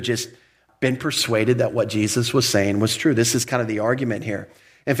 they should have just been persuaded that what Jesus was saying was true. This is kind of the argument here.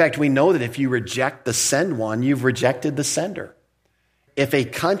 In fact, we know that if you reject the send one, you've rejected the sender. If a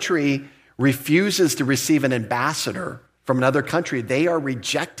country refuses to receive an ambassador from another country, they are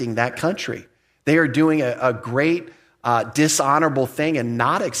rejecting that country. They are doing a great dishonorable thing and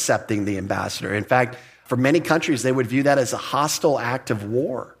not accepting the ambassador. In fact, for many countries, they would view that as a hostile act of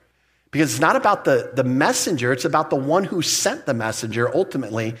war. Because it's not about the messenger, it's about the one who sent the messenger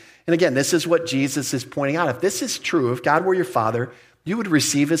ultimately. And again, this is what Jesus is pointing out. If this is true, if God were your father, you would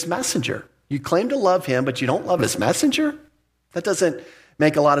receive his messenger. You claim to love him, but you don't love his messenger? That doesn't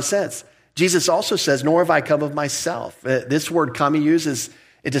make a lot of sense. Jesus also says, nor have I come of myself. This word come he uses,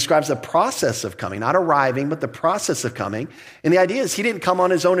 it describes the process of coming, not arriving, but the process of coming. And the idea is he didn't come on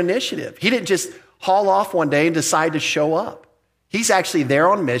his own initiative. He didn't just haul off one day and decide to show up. He's actually there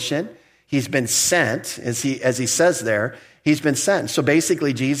on mission. He's been sent, as he says there, he's been sent. So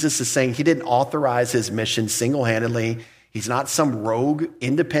basically, Jesus is saying he didn't authorize his mission single-handedly. He's not some rogue,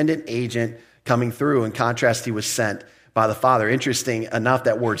 independent agent coming through. In contrast, he was sent by the Father. Interesting enough,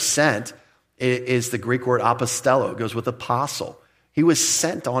 that word sent is the Greek word apostello. It goes with apostle. He was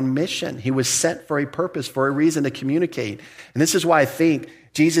sent on mission. He was sent for a purpose, for a reason to communicate. And this is why I think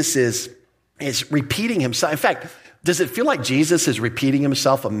Jesus is repeating himself. In fact, does it feel like Jesus is repeating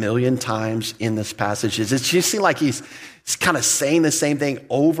himself 1,000,000 times in this passage? Does it just seem like he's kind of saying the same thing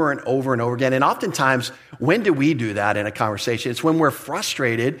over and over and over again? And oftentimes, when do we do that in a conversation? It's when we're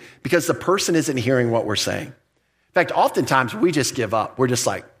frustrated because the person isn't hearing what we're saying. In fact, oftentimes we just give up. We're just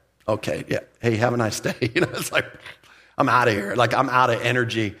like, okay, yeah, hey, have a nice day. It's like, I'm out of here. Like, I'm out of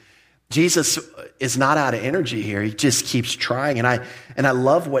energy. Jesus is not out of energy here. He just keeps trying. And I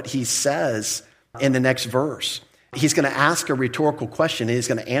love what he says in the next verse. He's going to ask a rhetorical question and he's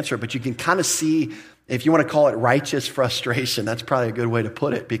going to answer it, but you can kind of see, if you want to call it righteous frustration, that's probably a good way to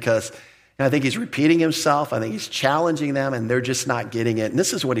put it, because I think he's repeating himself. I think he's challenging them and they're just not getting it. And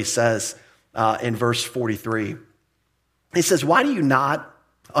this is what he says in verse 43. He says, why do you not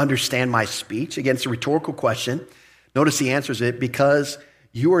understand my speech? Again, it's a rhetorical question. Notice he answers it, because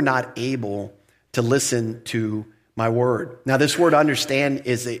you are not able to listen to my word. Now, this word understand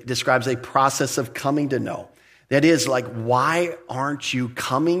describes a process of coming to know. That is, like, why aren't you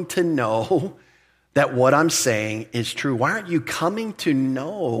coming to know that what I'm saying is true? Why aren't you coming to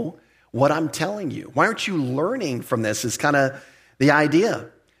know what I'm telling you? Why aren't you learning from this is kind of the idea.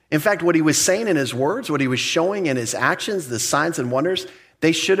 In fact, what he was saying in his words, what he was showing in his actions, the signs and wonders,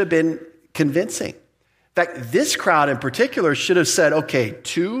 they should have been convincing. In fact, this crowd in particular should have said, okay,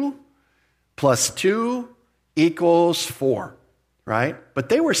 2 + 2 = 4. Right? But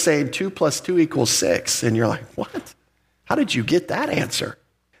they were saying 2 + 2 = 6. And you're like, what? How did you get that answer?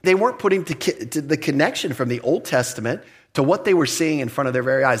 They weren't putting the connection from the Old Testament to what they were seeing in front of their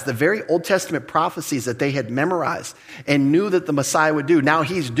very eyes. The very Old Testament prophecies that they had memorized and knew that the Messiah would do. Now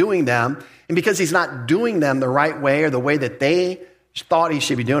he's doing them. And because he's not doing them the right way or the way that they thought he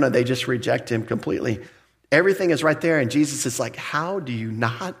should be doing it, they just reject him completely. Everything is right there. And Jesus is like, how do you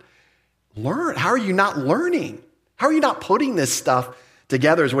not learn? How are you not learning? How are you not putting this stuff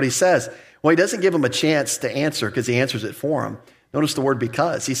together is what he says. Well, he doesn't give them a chance to answer because he answers it for them. Notice the word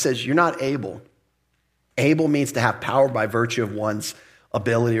because. He says, you're not able. Able means to have power by virtue of one's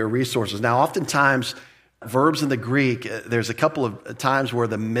ability or resources. Now, oftentimes, verbs in the Greek, there's a couple of times where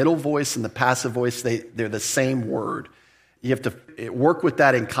the middle voice and the passive voice, they're the same word. You have to work with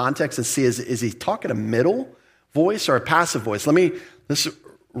that in context and see, is he talking a middle voice or a passive voice? Let's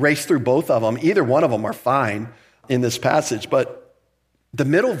race through both of them. Either one of them are fine in this passage, but the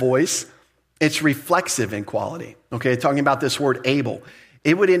middle voice It's reflexive in quality. Okay, talking about this word able.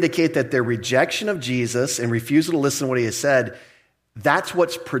 It would indicate that their rejection of Jesus and refusal to listen to what he has said, that's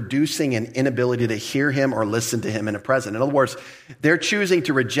what's producing an inability to hear him or listen to him in the present. In other words, they're choosing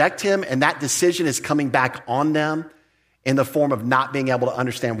to reject him, and that decision is coming back on them in the form of not being able to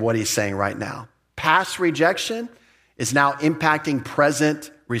understand what he's saying right now. Past rejection is now impacting present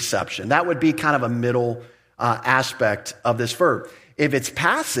reception. That would be kind of a middle aspect of this verb. If it's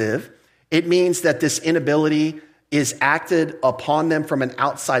passive, it means that this inability is acted upon them from an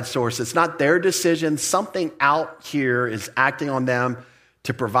outside source. It's not their decision. Something out here is acting on them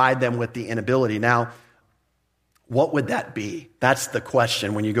to provide them with the inability. Now, what would that be? That's the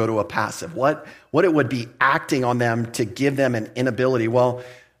question when you go to a passive. What it would be acting on them to give them an inability? Well,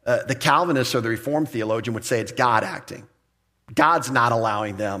 the Calvinist or the Reformed theologian would say it's God acting. God's not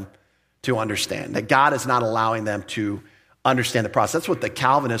allowing them to understand. That God is not allowing them to understand the process. That's what the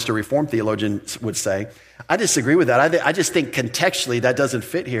Calvinist or Reformed theologians would say. I disagree with that. I just think contextually that doesn't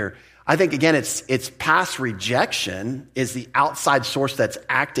fit here. I think, again, it's past rejection is the outside source that's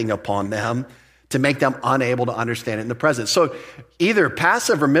acting upon them to make them unable to understand it in the present. So either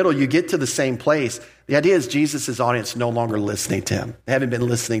passive or middle, you get to the same place. The idea is Jesus' audience no longer listening to him. They haven't been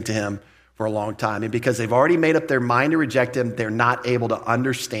listening to him for a long time. And because they've already made up their mind to reject him, they're not able to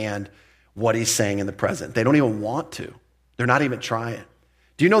understand what he's saying in the present. They don't even want to. They're not even trying.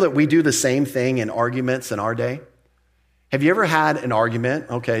 Do you know that we do the same thing in arguments in our day? Have you ever had an argument?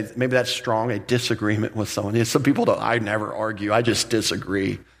 Okay, maybe that's strong, a disagreement with someone. Some people don't, I never argue. I just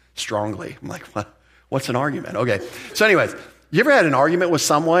disagree strongly. I'm like, what's an argument? Okay. So anyways, you ever had an argument with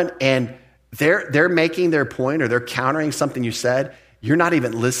someone and they're making their point or they're countering something you said? You're not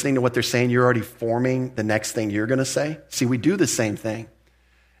even listening to what they're saying. You're already forming the next thing you're going to say. See, we do the same thing.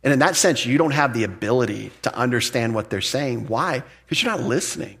 And in that sense, you don't have the ability to understand what they're saying. Why? Because you're not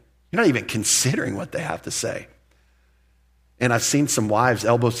listening. You're not even considering what they have to say. And I've seen some wives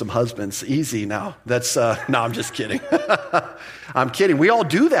elbow some husbands. Easy now. That's, no, I'm just kidding. I'm kidding. We all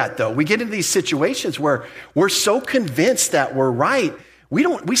do that though. We get into these situations where we're so convinced that we're right.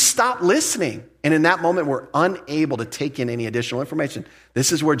 We stop listening. And in that moment, we're unable to take in any additional information.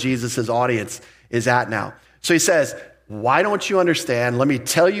 This is where Jesus' audience is at now. So he says, why don't you understand? Let me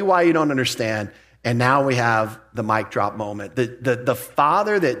tell you why you don't understand. And now we have the mic drop moment. The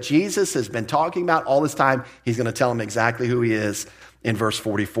Father that Jesus has been talking about all this time, he's going to tell him exactly who he is in verse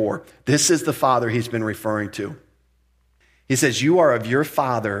 44. This is the Father he's been referring to. He says, you are of your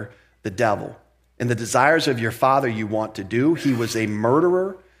father, the devil, and the desires of your father you want to do. He was a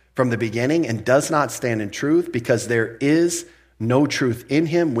murderer from the beginning and does not stand in truth because there is no truth in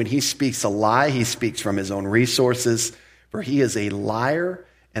him. When he speaks a lie, he speaks from his own resources, for he is a liar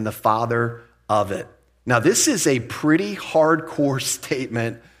and the father of it. Now, this is a pretty hardcore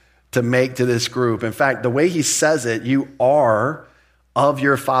statement to make to this group. In fact, the way he says it, you are of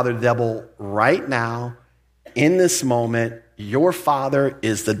your father, the devil, right now, in this moment. Your father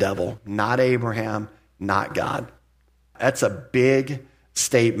is the devil, not Abraham, not God. That's a big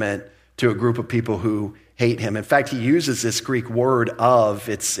statement to a group of people who hate him. In fact, he uses this Greek word of,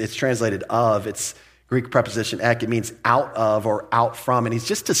 it's translated of, it's Greek preposition ek, it means out of or out from, and he's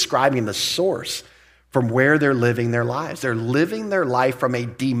just describing the source from where they're living their lives. They're living their life from a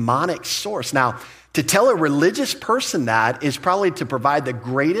demonic source. Now, to tell a religious person that is probably to provide the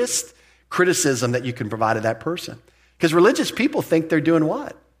greatest criticism that you can provide to that person. Because religious people think they're doing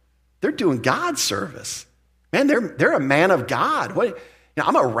what? They're doing God's service. Man, they're a man of God.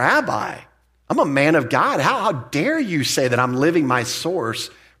 I'm a rabbi. I'm a man of God. How dare you say that I'm living my source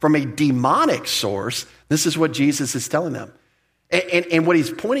from a demonic source? This is what Jesus is telling them. And what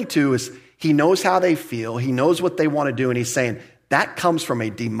he's pointing to is he knows how they feel. He knows what they want to do. And he's saying that comes from a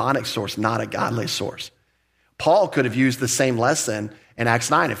demonic source, not a godly source. Paul could have used the same lesson in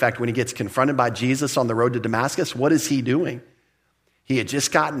Acts 9. In fact, when he gets confronted by Jesus on the road to Damascus, what is he doing? He had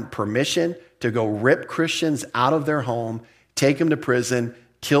just gotten permission to go rip Christians out of their home, take them to prison,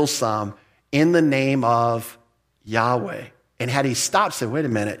 kill some in the name of Yahweh. And had he stopped, said, wait a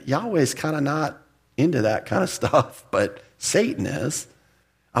minute, Yahweh's kind of not into that kind of stuff, but Satan is.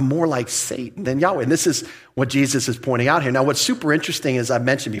 I'm more like Satan than Yahweh. And this is what Jesus is pointing out here. Now, what's super interesting, as I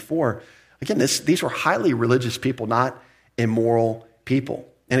mentioned before, again, these were highly religious people, not immoral people.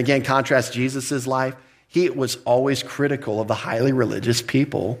 And again, contrast Jesus' life. He was always critical of the highly religious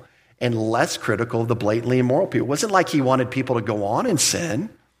people and less critical of the blatantly immoral people. It wasn't like he wanted people to go on in sin.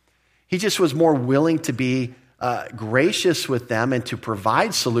 He just was more willing to be gracious with them and to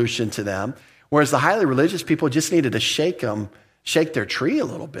provide solution to them, whereas the highly religious people just needed to shake their tree a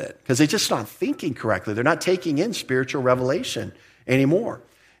little bit because they're just not thinking correctly. They're not taking in spiritual revelation anymore.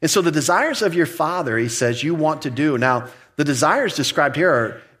 And so the desires of your father, he says, you want to do. Now, the desires described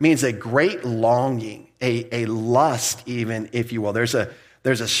here means a great longing, a lust even, if you will. There's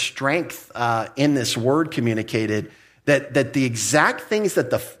a strength in this word communicated that the exact things that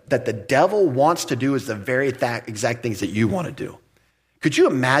the devil wants to do is the very exact things that you want to do. Could you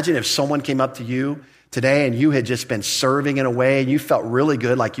imagine if someone came up to you today and you had just been serving in a way and you felt really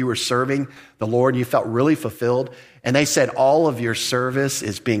good, like you were serving the Lord and you felt really fulfilled, and they said all of your service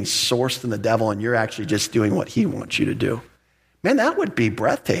is being sourced in the devil and you're actually just doing what he wants you to do? Man, that would be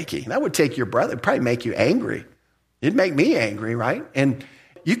breathtaking. That would take your breath. It'd probably make you angry. It'd make me angry, right? And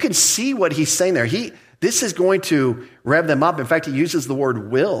you can see what he's saying there. This is going to rev them up. In fact, he uses the word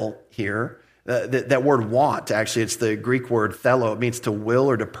will here. That word want, actually, it's the Greek word thelo. It means to will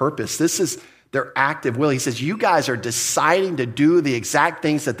or to purpose. This is their active will. He says, you guys are deciding to do the exact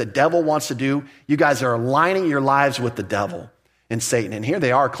things that the devil wants to do. You guys are aligning your lives with the devil and Satan. And here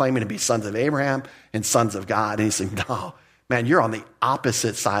they are claiming to be sons of Abraham and sons of God. And he's saying, no, man, you're on the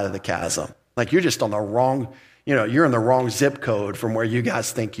opposite side of the chasm. Like you're just on the wrong, you're in the wrong zip code from where you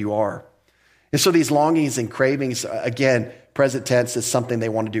guys think you are. And so these longings and cravings, again, present tense, is something they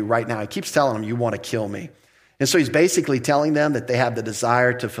want to do right now. He keeps telling them, you want to kill me. And so he's basically telling them that they have the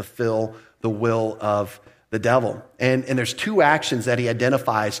desire to fulfill the will of the devil. And there's two actions that he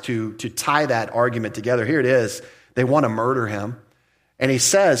identifies to tie that argument together. Here it is. They want to murder him. And he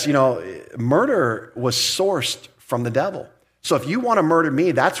says, murder was sourced from the devil. So if you want to murder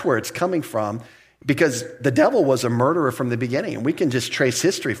me, that's where it's coming from, because the devil was a murderer from the beginning. And we can just trace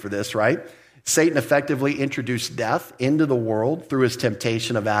history for this, right? Satan effectively introduced death into the world through his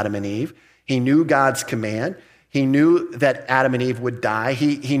temptation of Adam and Eve. He knew God's command. He knew that Adam and Eve would die.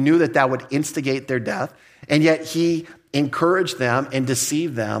 He knew that would instigate their death. And yet he encouraged them and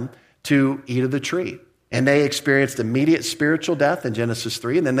deceived them to eat of the tree. And they experienced immediate spiritual death in Genesis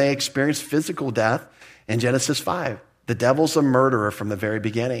 3. And then they experienced physical death in Genesis 5. The devil's a murderer from the very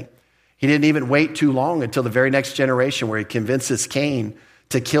beginning. He didn't even wait too long until the very next generation where he convinces Cain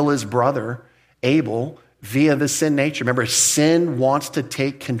to kill his brother Abel via the sin nature. Remember, sin wants to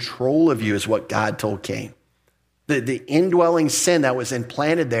take control of you is what God told Cain. The indwelling sin that was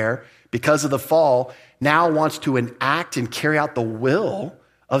implanted there because of the fall now wants to enact and carry out the will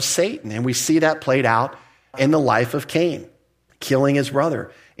of Satan. And we see that played out in the life of Cain, killing his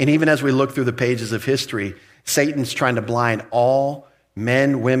brother. And even as we look through the pages of history, Satan's trying to blind all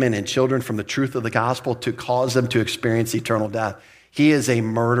men, women, and children from the truth of the gospel to cause them to experience eternal death. He is a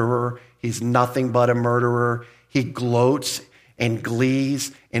murderer. He's nothing but a murderer. He gloats and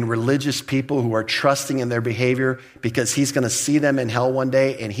glees in religious people who are trusting in their behavior because he's going to see them in hell one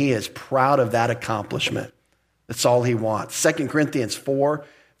day, and he is proud of that accomplishment. That's all he wants. 2 Corinthians 4,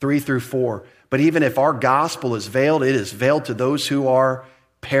 3-4. But even if our gospel is veiled, it is veiled to those who are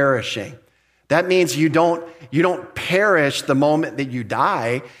perishing. That means you don't perish the moment that you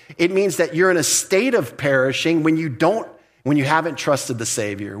die. It means that you're in a state of perishing when you haven't trusted the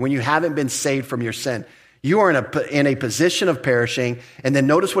Savior, when you haven't been saved from your sin. You are in a position of perishing. And then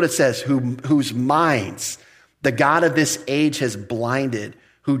notice what it says, whose minds the God of this age has blinded,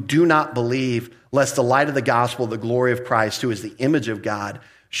 who do not believe, lest the light of the gospel, the glory of Christ, who is the image of God,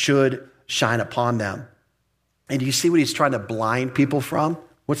 should shine upon them. And do you see what he's trying to blind people from?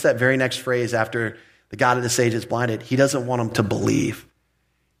 What's that very next phrase after the God of this age is blinded? He doesn't want them to believe.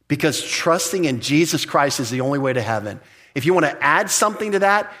 Because trusting in Jesus Christ is the only way to heaven. If you want to add something to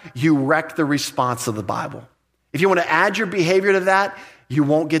that, you wreck the response of the Bible. If you want to add your behavior to that, you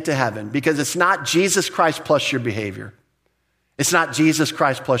won't get to heaven, because it's not Jesus Christ plus your behavior. It's not Jesus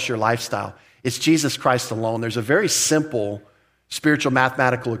Christ plus your lifestyle. It's Jesus Christ alone. There's a very simple spiritual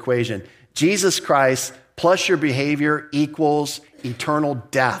mathematical equation. Jesus Christ plus your behavior equals eternal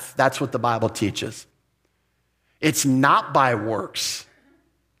death. That's what the Bible teaches. It's not by works.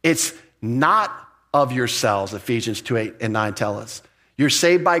 It's not of yourselves, Ephesians 2, 8 and 9 tell us. You're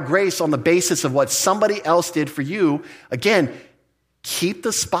saved by grace on the basis of what somebody else did for you. Again, keep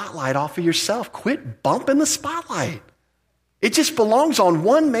the spotlight off of yourself. Quit bumping the spotlight. It just belongs on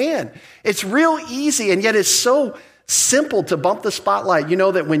one man. It's real easy, and yet it's so simple to bump the spotlight. You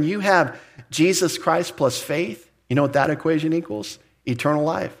know that when you have Jesus Christ plus faith, you know what that equation equals? Eternal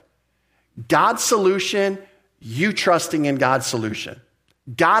life. God's solution, you trusting in God's solution.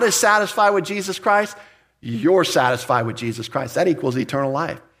 God is satisfied with Jesus Christ. You're satisfied with Jesus Christ. That equals eternal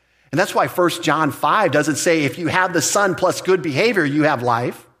life. And that's why 1 John 5 doesn't say if you have the Son plus good behavior, you have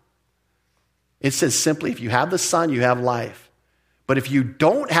life. It says simply if you have the Son, you have life. But if you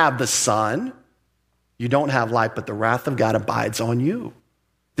don't have the Son, you don't have life, but the wrath of God abides on you.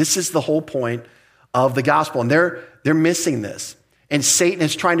 This is the whole point of the gospel. And they're missing this. And Satan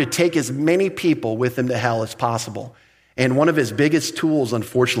is trying to take as many people with him to hell as possible. And one of his biggest tools,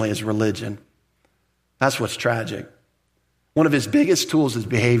 unfortunately, is religion. That's what's tragic. One of his biggest tools is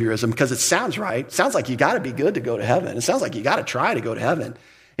behaviorism, because it sounds right. It sounds like you got to be good to go to heaven. It sounds like you got to try to go to heaven.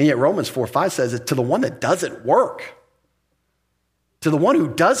 And yet Romans 4:5 says it to the one that doesn't work. To the one who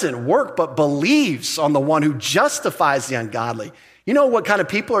doesn't work but believes on the one who justifies the ungodly. You know what kind of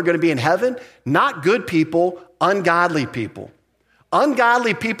people are going to be in heaven? Not good people, ungodly people.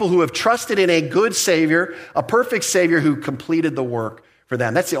 Ungodly people who have trusted in a good Savior, a perfect Savior who completed the work for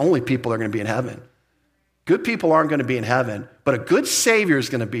them. That's the only people that are going to be in heaven. Good people aren't going to be in heaven, but a good Savior is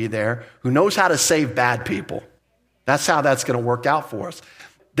going to be there who knows how to save bad people. That's how that's going to work out for us.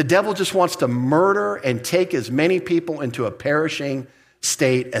 The devil just wants to murder and take as many people into a perishing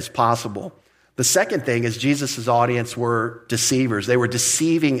state as possible. The second thing is Jesus' audience were deceivers. They were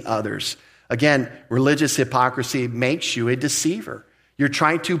deceiving others. Again, religious hypocrisy makes you a deceiver. You're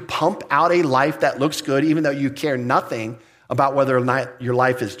trying to pump out a life that looks good, even though you care nothing about whether or not your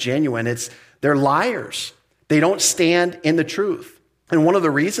life is genuine. They're liars. They don't stand in the truth. And one of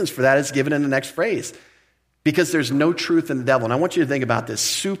the reasons for that is given in the next phrase, because there's no truth in the devil. And I want you to think about this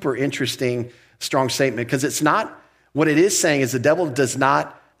super interesting, strong statement, because it's not, what it is saying is the devil does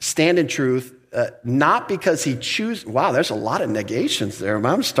not stand in truth, not because he chooses. Wow, there's a lot of negations there.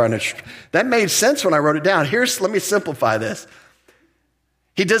 I'm starting to, that made sense when I wrote it down. Let me simplify this.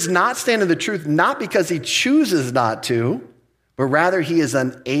 He does not stand in the truth, not because he chooses not to, but rather he is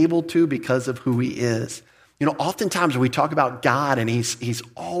unable to because of who he is. You know, oftentimes we talk about God and he's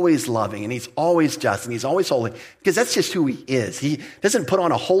always loving and he's always just and he's always holy, because that's just who he is. He doesn't put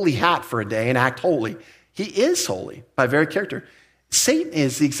on a holy hat for a day and act holy. He is holy by very character. Satan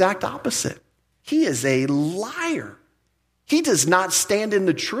is the exact opposite. He is a liar. He does not stand in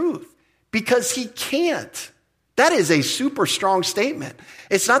the truth because he can't. That is a super strong statement.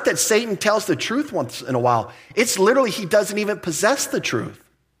 It's not that Satan tells the truth once in a while. It's literally he doesn't even possess the truth.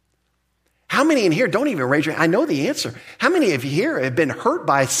 How many in here, don't even raise your hand, I know the answer. How many of you here have been hurt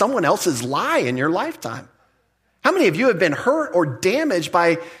by someone else's lie in your lifetime? How many of you have been hurt or damaged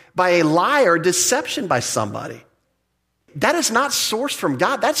by a lie or deception by somebody? That is not sourced from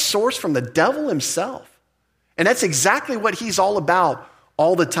God. That's sourced from the devil himself. And that's exactly what he's all about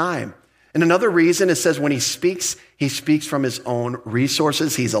all the time. And another reason, it says when he speaks from his own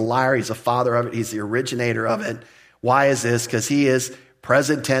resources. He's a liar. He's a father of it. He's the originator of it. Why is this? Because he is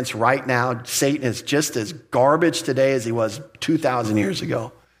present tense right now. Satan is just as garbage today as he was 2,000 years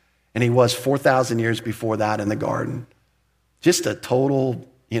ago. And he was 4,000 years before that in the garden. Just a total,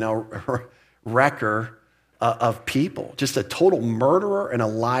 wrecker of people. Just a total murderer and a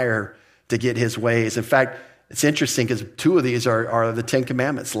liar to get his ways. In fact, it's interesting because two of these are the 10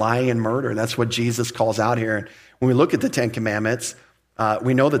 Commandments, lying and murder. And that's what Jesus calls out here. And when we look at the 10 Commandments,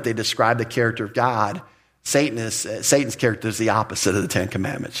 we know that they describe the character of God. Satan's character is the opposite of the 10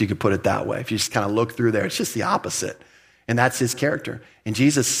 Commandments. You could put it that way. If you just kind of look through there, it's just the opposite. And that's his character. And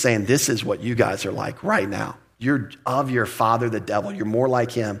Jesus is saying, this is what you guys are like right now. You're of your father, the devil. You're more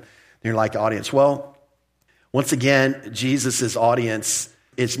like him than you're like audience. Well, once again, Jesus' audience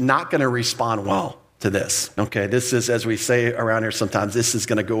is not going to respond well to this. Okay, this is, as we say around here sometimes, this is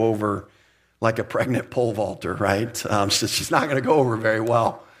going to go over like a pregnant pole vaulter, right? So it's just not going to go over very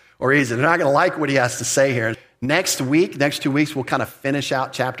well or easy. They're not going to like what he has to say here. Next 2 weeks, we'll kind of finish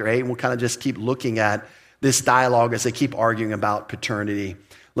out chapter 8, and we'll kind of just keep looking at this dialogue as they keep arguing about paternity.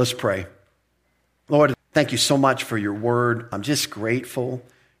 Let's pray. Lord, thank you so much for your word. I'm just grateful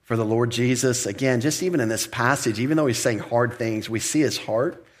for the Lord Jesus. Again, just even in this passage, even though he's saying hard things, we see his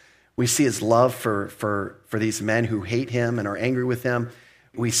heart. We see his love for these men who hate him and are angry with him.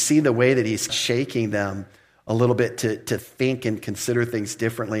 We see the way that he's shaking them a little bit to think and consider things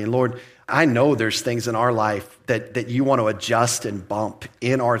differently. And Lord, I know there's things in our life that you want to adjust and bump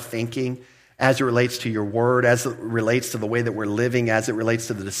in our thinking as it relates to your word, as it relates to the way that we're living, as it relates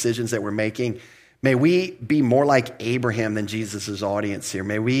to the decisions that we're making. May we be more like Abraham than Jesus' audience here.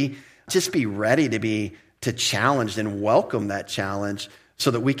 May we just be ready to challenge and welcome that challenge so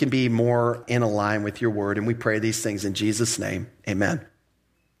that we can be more in line with your word. And we pray these things in Jesus' name. Amen.